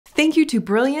Thank you to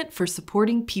Brilliant for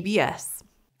supporting PBS.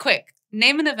 Quick,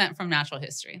 name an event from natural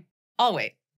history. I'll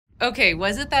wait. Okay,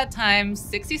 was it that time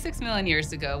 66 million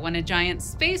years ago when a giant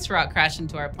space rock crashed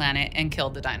into our planet and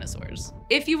killed the dinosaurs?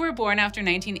 If you were born after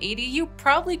 1980, you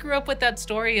probably grew up with that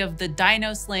story of the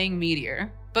dino-slaying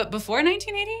meteor. But before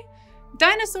 1980?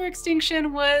 Dinosaur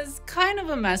extinction was kind of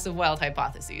a mess of wild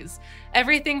hypotheses.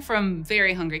 Everything from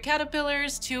very hungry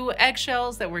caterpillars to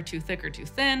eggshells that were too thick or too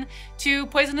thin to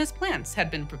poisonous plants had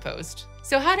been proposed.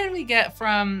 So how did we get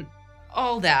from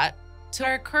all that to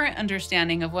our current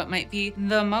understanding of what might be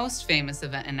the most famous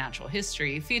event in natural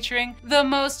history, featuring the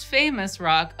most famous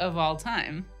rock of all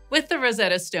time? With the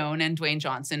Rosetta Stone and Dwayne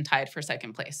Johnson tied for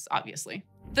second place, obviously.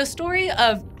 The story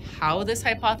of how this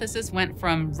hypothesis went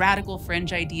from radical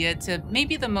fringe idea to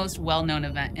maybe the most well-known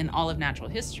event in all of natural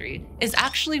history is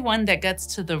actually one that gets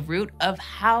to the root of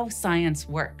how science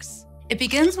works. It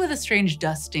begins with a strange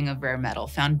dusting of rare metal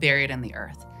found buried in the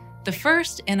earth, the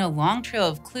first in a long trail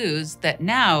of clues that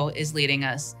now is leading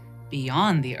us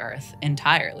beyond the earth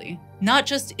entirely, not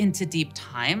just into deep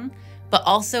time, but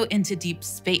also into deep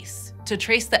space, to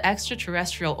trace the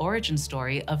extraterrestrial origin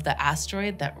story of the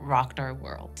asteroid that rocked our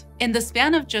world. In the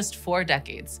span of just 4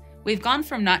 decades, we've gone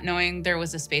from not knowing there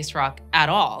was a space rock at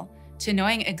all to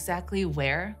knowing exactly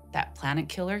where that planet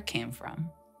killer came from.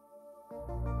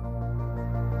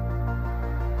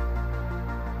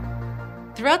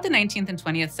 Throughout the 19th and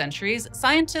 20th centuries,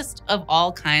 scientists of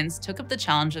all kinds took up the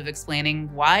challenge of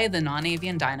explaining why the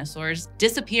non-avian dinosaurs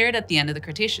disappeared at the end of the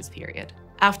Cretaceous period.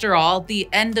 After all, the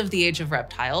end of the age of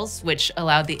reptiles, which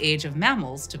allowed the age of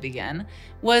mammals to begin,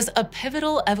 was a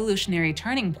pivotal evolutionary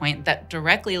turning point that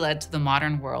directly led to the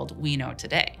modern world we know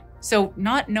today. So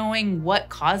not knowing what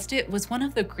caused it was one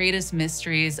of the greatest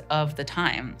mysteries of the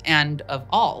time, and of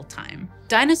all time.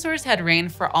 Dinosaurs had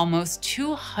reigned for almost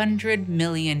 200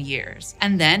 million years,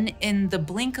 and then in the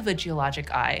blink of a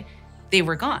geologic eye, they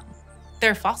were gone.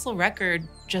 Their fossil record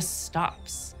just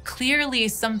stops. Clearly,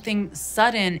 something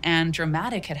sudden and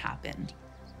dramatic had happened.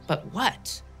 But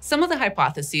what? Some of the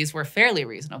hypotheses were fairly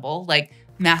reasonable, like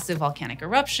massive volcanic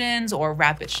eruptions or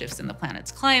rapid shifts in the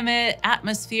planet's climate,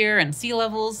 atmosphere, and sea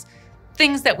levels,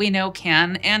 things that we know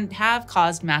can and have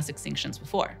caused mass extinctions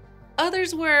before.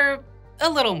 Others were a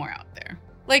little more out there,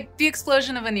 like the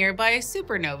explosion of a nearby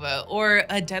supernova or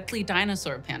a deadly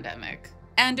dinosaur pandemic.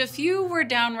 And a few were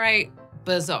downright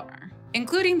bizarre,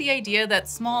 including the idea that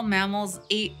small mammals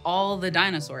ate all the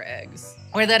dinosaur eggs,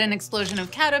 or that an explosion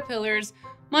of caterpillars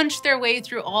munched their way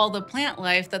through all the plant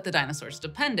life that the dinosaurs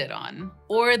depended on,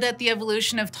 or that the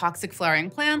evolution of toxic flowering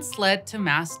plants led to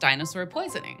mass dinosaur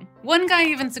poisoning. One guy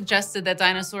even suggested that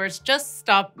dinosaurs just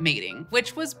stopped mating,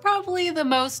 which was probably the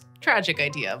most tragic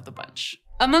idea of the bunch.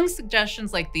 Among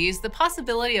suggestions like these, the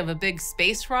possibility of a big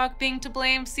space rock being to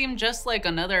blame seemed just like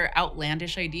another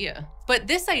outlandish idea. But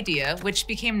this idea, which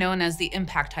became known as the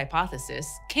impact hypothesis,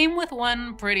 came with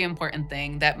one pretty important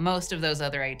thing that most of those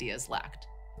other ideas lacked: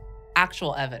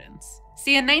 actual evidence.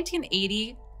 See, in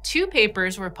 1980, 2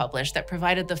 papers were published that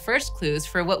provided the first clues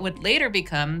for what would later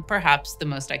become perhaps the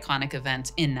most iconic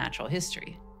event in natural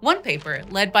history. One paper,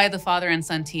 led by the father and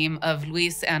son team of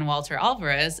Luis and Walter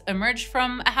Alvarez, emerged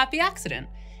from a happy accident.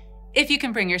 If you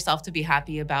can bring yourself to be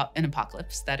happy about an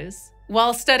apocalypse, that is.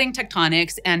 While studying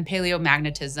tectonics and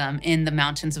paleomagnetism in the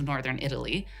mountains of northern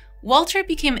Italy, Walter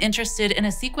became interested in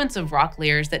a sequence of rock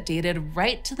layers that dated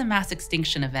right to the mass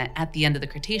extinction event at the end of the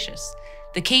Cretaceous,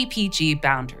 the KPG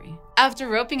boundary. After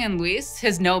roping in Luis,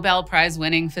 his Nobel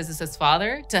Prize-winning physicist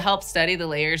father, to help study the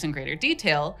layers in greater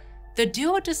detail, the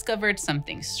duo discovered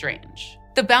something strange.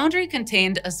 The boundary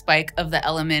contained a spike of the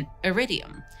element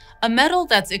iridium, a metal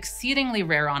that's exceedingly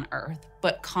rare on Earth,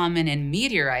 but common in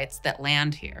meteorites that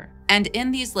land here. And in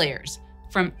these layers,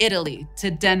 from Italy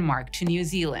to Denmark to New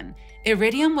Zealand,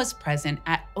 iridium was present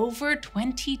at over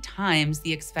 20 times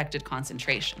the expected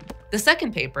concentration. The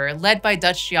second paper, led by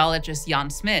Dutch geologist Jan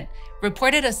Smit,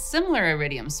 reported a similar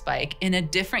iridium spike in a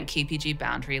different KPG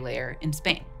boundary layer in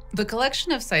Spain. The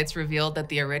collection of sites revealed that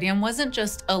the iridium wasn't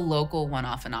just a local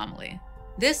one-off anomaly.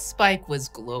 This spike was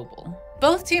global.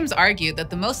 Both teams argued that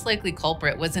the most likely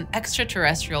culprit was an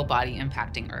extraterrestrial body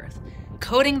impacting Earth,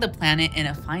 coating the planet in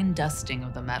a fine dusting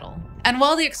of the metal. And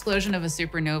while the explosion of a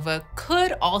supernova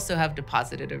could also have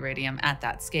deposited iridium at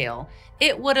that scale,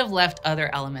 it would have left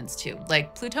other elements too,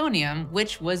 like plutonium,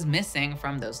 which was missing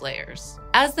from those layers.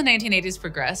 As the 1980s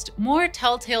progressed, more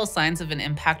telltale signs of an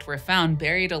impact were found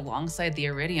buried alongside the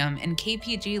iridium in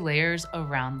KPG layers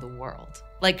around the world.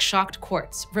 Like shocked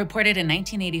quartz, reported in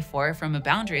 1984 from a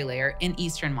boundary layer in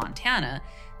eastern Montana,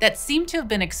 that seemed to have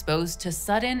been exposed to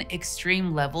sudden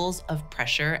extreme levels of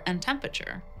pressure and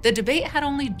temperature. The debate had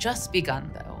only just begun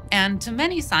though, and to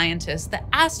many scientists, the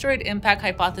asteroid impact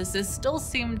hypothesis still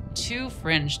seemed too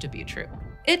fringe to be true.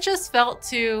 It just felt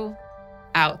too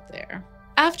out there.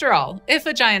 After all, if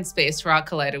a giant space rock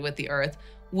collided with the Earth,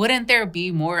 wouldn't there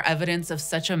be more evidence of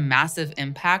such a massive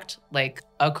impact, like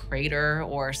a crater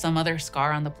or some other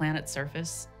scar on the planet's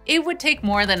surface? It would take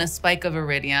more than a spike of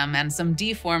iridium and some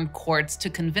deformed quartz to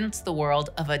convince the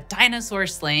world of a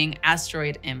dinosaur-slaying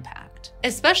asteroid impact.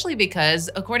 Especially because,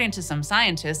 according to some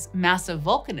scientists, massive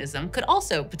volcanism could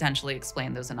also potentially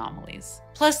explain those anomalies.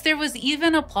 Plus, there was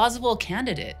even a plausible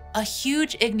candidate, a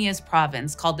huge igneous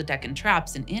province called the Deccan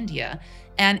Traps in India,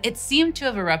 and it seemed to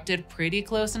have erupted pretty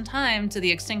close in time to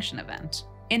the extinction event.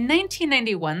 In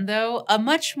 1991, though, a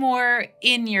much more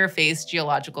in-your-face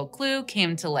geological clue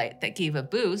came to light that gave a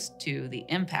boost to the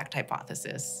impact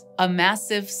hypothesis. A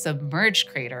massive submerged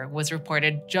crater was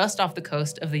reported just off the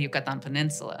coast of the Yucatan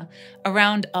Peninsula,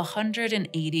 around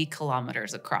 180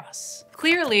 kilometers across.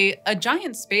 Clearly, a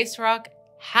giant space rock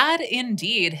had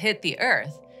indeed hit the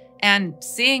Earth, and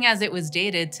seeing as it was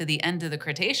dated to the end of the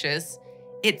Cretaceous,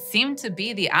 it seemed to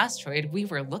be the asteroid we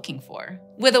were looking for.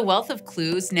 With a wealth of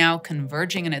clues now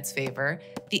converging in its favor,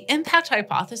 the impact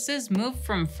hypothesis moved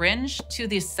from fringe to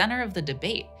the center of the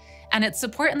debate, and its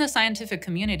support in the scientific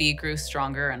community grew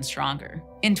stronger and stronger.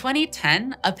 In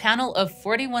 2010, a panel of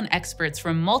 41 experts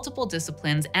from multiple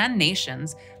disciplines and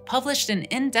nations published an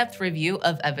in-depth review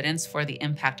of evidence for the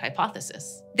impact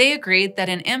hypothesis. They agreed that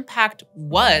an impact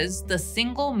was the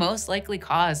single most likely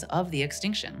cause of the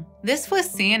extinction. This was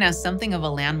seen as something of a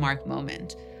landmark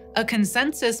moment, a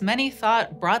consensus many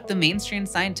thought brought the mainstream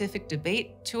scientific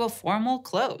debate to a formal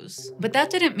close. But that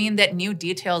didn't mean that new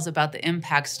details about the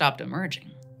impact stopped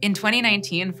emerging. In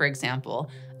 2019, for example,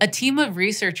 a team of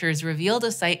researchers revealed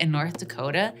a site in North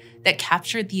Dakota that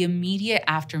captured the immediate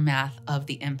aftermath of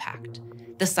the impact.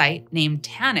 The site, named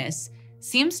Tanis,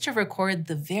 seems to record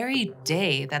the very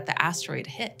day that the asteroid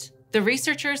hit. The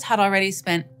researchers had already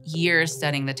spent years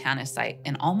studying the Tanis site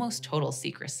in almost total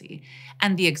secrecy,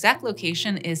 and the exact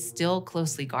location is still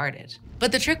closely guarded.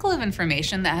 But the trickle of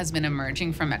information that has been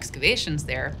emerging from excavations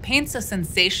there paints a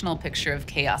sensational picture of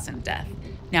chaos and death,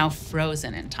 now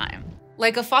frozen in time.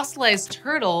 Like a fossilized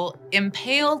turtle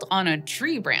impaled on a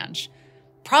tree branch,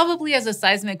 probably as a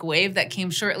seismic wave that came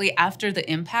shortly after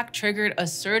the impact triggered a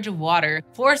surge of water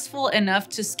forceful enough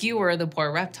to skewer the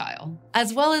poor reptile.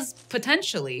 As well as,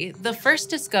 potentially, the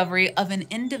first discovery of an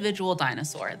individual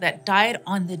dinosaur that died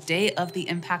on the day of the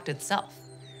impact itself,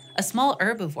 a small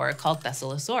herbivore called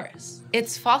Thescelosaurus.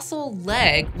 Its fossil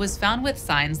leg was found with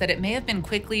signs that it may have been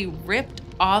quickly ripped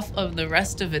off of the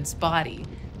rest of its body,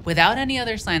 without any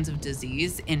other signs of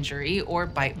disease, injury, or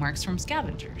bite marks from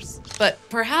scavengers. But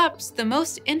perhaps the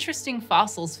most interesting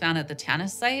fossils found at the Tanis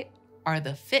site are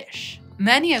the fish.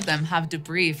 Many of them have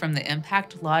debris from the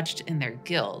impact lodged in their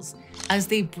gills, as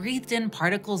they breathed in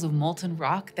particles of molten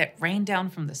rock that rained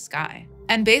down from the sky.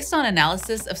 And based on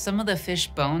analysis of some of the fish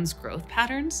bones' growth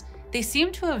patterns, they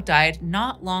seem to have died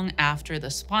not long after the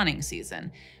spawning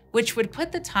season, which would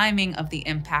put the timing of the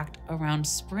impact around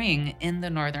spring in the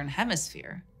northern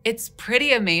hemisphere. It's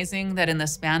pretty amazing that in the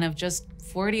span of just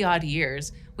 40-odd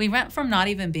years, we went from not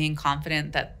even being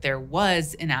confident that there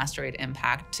was an asteroid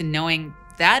impact to knowing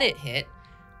that it hit,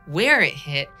 where it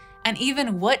hit, and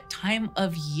even what time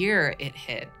of year it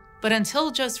hit. But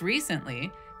until just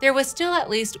recently, there was still at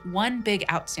least one big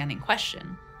outstanding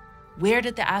question. Where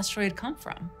did the asteroid come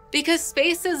from? Because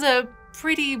space is a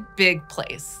pretty big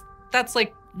place. That's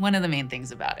like one of the main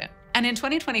things about it. And in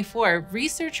 2024,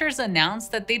 researchers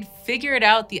announced that they'd figured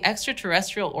out the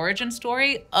extraterrestrial origin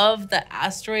story of the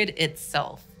asteroid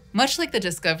itself. Much like the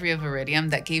discovery of iridium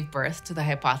that gave birth to the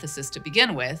hypothesis to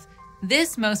begin with,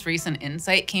 this most recent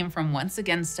insight came from once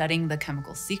again studying the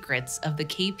chemical secrets of the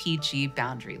KPG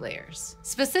boundary layers.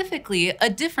 Specifically, a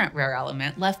different rare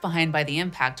element left behind by the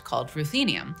impact called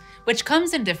ruthenium, which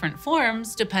comes in different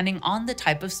forms depending on the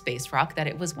type of space rock that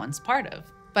it was once part of.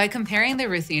 By comparing the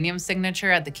ruthenium signature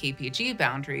at the KPG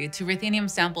boundary to ruthenium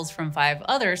samples from 5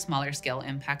 other smaller scale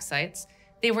impact sites,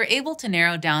 they were able to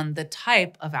narrow down the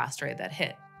type of asteroid that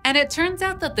hit. And it turns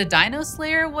out that the Dino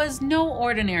Slayer was no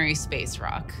ordinary space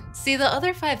rock. See, the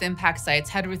other 5 impact sites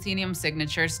had ruthenium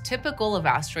signatures typical of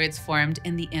asteroids formed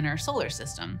in the inner solar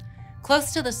system,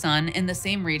 close to the sun in the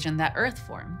same region that Earth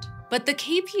formed. But the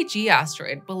KPG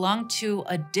asteroid belonged to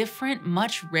a different,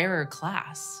 much rarer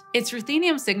class. Its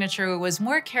ruthenium signature was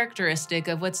more characteristic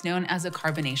of what's known as a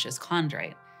carbonaceous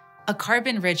chondrite, a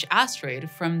carbon-rich asteroid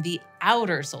from the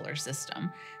outer solar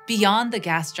system, beyond the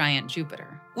gas giant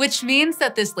Jupiter. Which means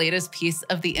that this latest piece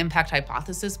of the impact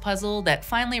hypothesis puzzle that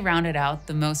finally rounded out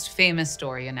the most famous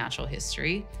story in natural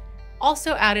history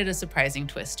also added a surprising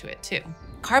twist to it too.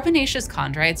 Carbonaceous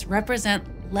chondrites represent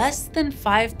less than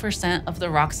 5% of the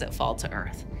rocks that fall to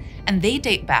Earth, and they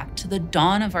date back to the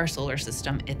dawn of our solar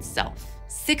system itself.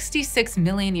 66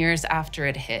 million years after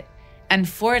it hit, and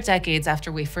 4 decades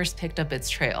after we first picked up its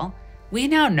trail, we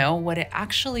now know what it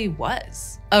actually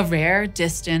was. A rare,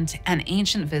 distant, and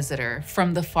ancient visitor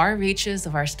from the far reaches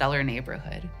of our stellar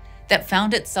neighborhood that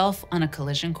found itself on a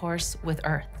collision course with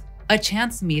Earth. A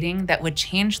chance meeting that would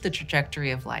change the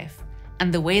trajectory of life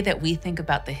and the way that we think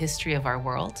about the history of our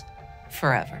world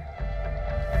forever.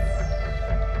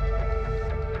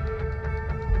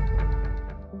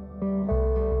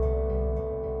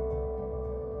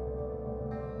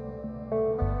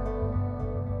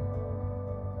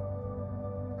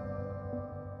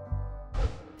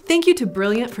 Thank you to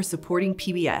Brilliant for supporting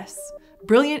PBS.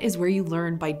 Brilliant is where you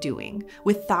learn by doing,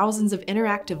 with thousands of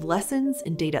interactive lessons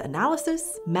in data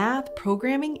analysis, math,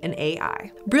 programming, and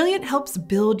AI. Brilliant helps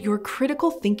build your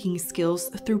critical thinking skills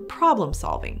through problem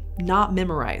solving, not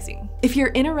memorizing. If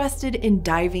you're interested in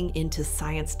diving into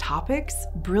science topics,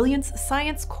 Brilliant's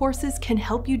science courses can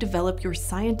help you develop your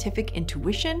scientific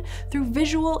intuition through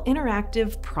visual,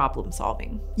 interactive problem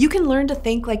solving. You can learn to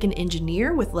think like an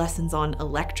engineer with lessons on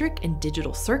electric and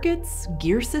digital circuits,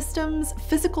 gear systems,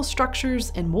 physical structures,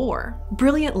 and more.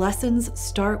 Brilliant lessons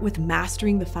start with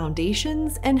mastering the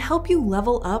foundations and help you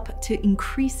level up to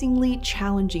increasingly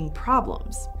challenging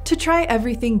problems. To try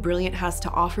everything Brilliant has to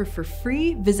offer for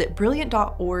free, visit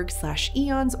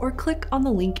brilliant.org/eons or click on the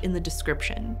link in the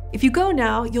description. If you go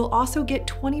now, you'll also get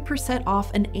 20%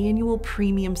 off an annual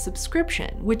premium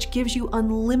subscription, which gives you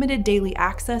unlimited daily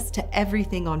access to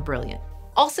everything on Brilliant.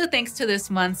 Also thanks to this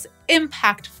month's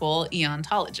impactful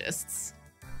eontologists.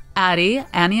 Addie,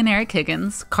 Annie and Eric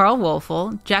Higgins, Carl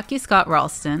Wolfel, Jackie Scott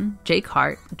Ralston, Jake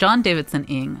Hart, John Davidson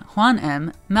Ing, Juan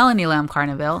M., Melanie Lamb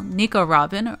Carnevale, Nico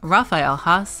Robin, Raphael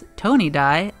Haas, Tony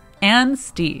Dye, and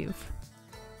Steve.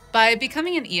 By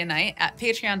becoming an Eonite at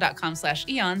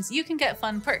patreon.com/eons, you can get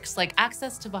fun perks like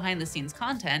access to behind-the-scenes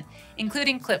content,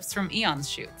 including clips from Eons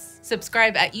shoots.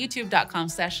 Subscribe at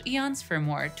youtube.com/eons for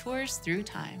more tours through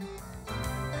time.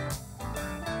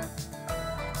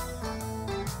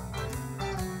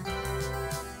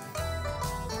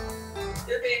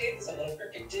 Your band-aid's a little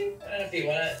crooked too. I don't know if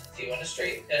you want to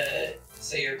straight.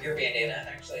 So your bandana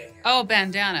actually. Oh,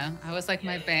 bandana. I was like,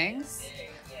 my bangs.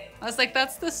 I was like,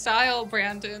 that's the style,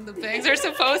 Brandon. The bangs are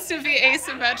supposed to be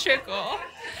asymmetrical.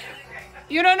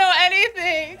 You don't know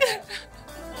anything.